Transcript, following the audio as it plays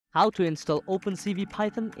How to install OpenCV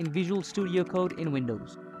Python in Visual Studio Code in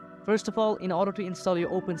Windows. First of all, in order to install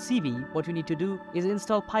your OpenCV, what you need to do is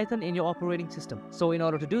install Python in your operating system. So in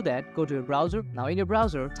order to do that, go to your browser. Now in your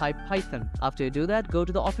browser, type Python. After you do that, go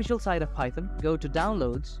to the official site of Python, go to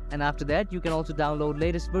downloads, and after that, you can also download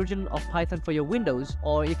latest version of Python for your Windows,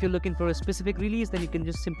 or if you're looking for a specific release, then you can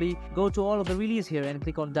just simply go to all of the release here and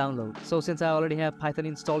click on download. So since I already have Python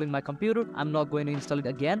installed in my computer, I'm not going to install it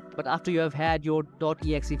again, but after you have had your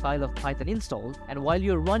 .exe file of Python installed, and while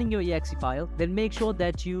you're running your exe file, then make sure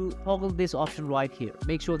that you toggle this option right here.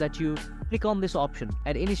 Make sure that you click on this option.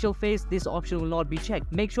 At initial phase, this option will not be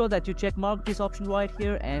checked. Make sure that you check mark this option right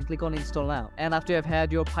here and click on install now. And after you have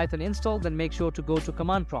had your Python installed, then make sure to go to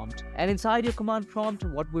command prompt. And inside your command prompt,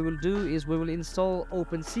 what we will do is we will install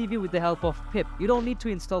OpenCV with the help of pip. You don't need to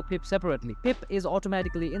install pip separately. Pip is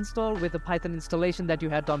automatically installed with the Python installation that you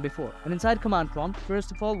had done before. And inside command prompt,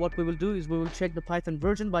 first of all, what we will do is we will check the Python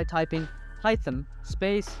version by typing Python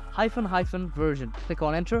space -- version. Click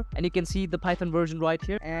on enter and you can see the Python version right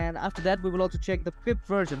here. And after that, we will also check the pip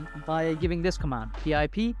version by giving this command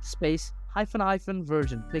pip space --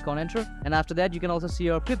 version. Click on enter, and after that you can also see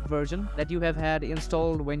your pip version that you have had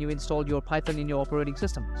installed when you installed your Python in your operating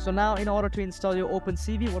system. So now in order to install your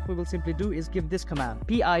OpenCV, what we will simply do is give this command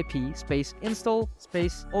pip space install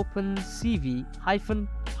space OpenCV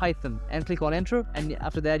Python and click on enter, and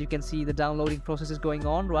after that you can see the downloading process is going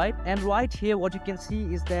on, right? And right here what you can see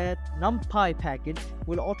is that numpy package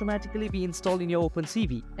will automatically be installed in your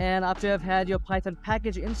OpenCV. And after you have had your Python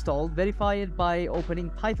package installed, verify it by opening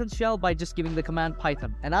Python shell by just giving the command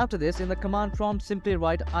Python. And after this, in the command prompt, simply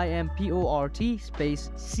write import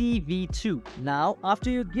space cv2. Now,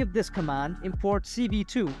 after you give this command, import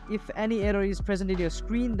cv2, if any error is present in your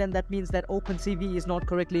screen, then that means that OpenCV is not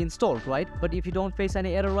correctly installed, right? But if you don't face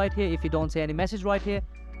any error right here, if you don't say any message right here,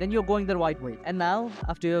 then you're going the right way. And now,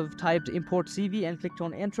 after you have typed import CV and clicked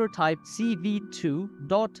on enter, type cv2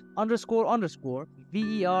 dot underscore version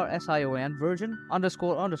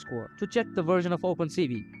 _ to check the version of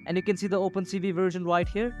OpenCV. And you can see the OpenCV version right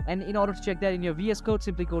here. And in order to check that in your VS Code,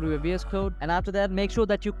 simply go to your VS Code. And after that, make sure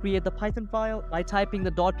that you create the Python file by typing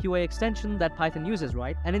the .py extension that Python uses,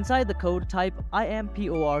 right? And inside the code, type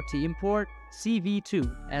import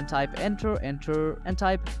cv2 and type enter and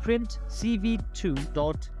type print cv2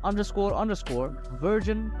 dot underscore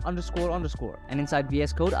version _ and inside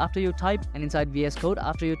VS Code after you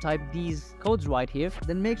type these codes right here,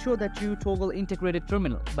 then make sure that you toggle integrated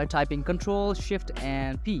terminal by typing Ctrl Shift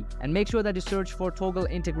and P, and make sure that you search for toggle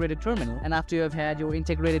integrated terminal. And after you have had your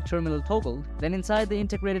integrated terminal toggled, then inside the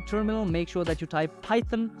integrated terminal, make sure that you type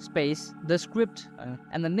Python space the script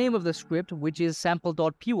and the name of the script, which is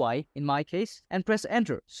sample.py in my case, and press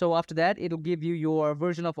enter. So after that, it'll give you your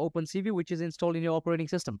version of OpenCV which is installed in your operating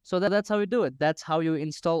system. So that's how you do it. That's how you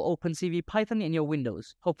install OpenCV Python in your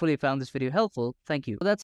Windows. Hopefully you found this video helpful. Thank you.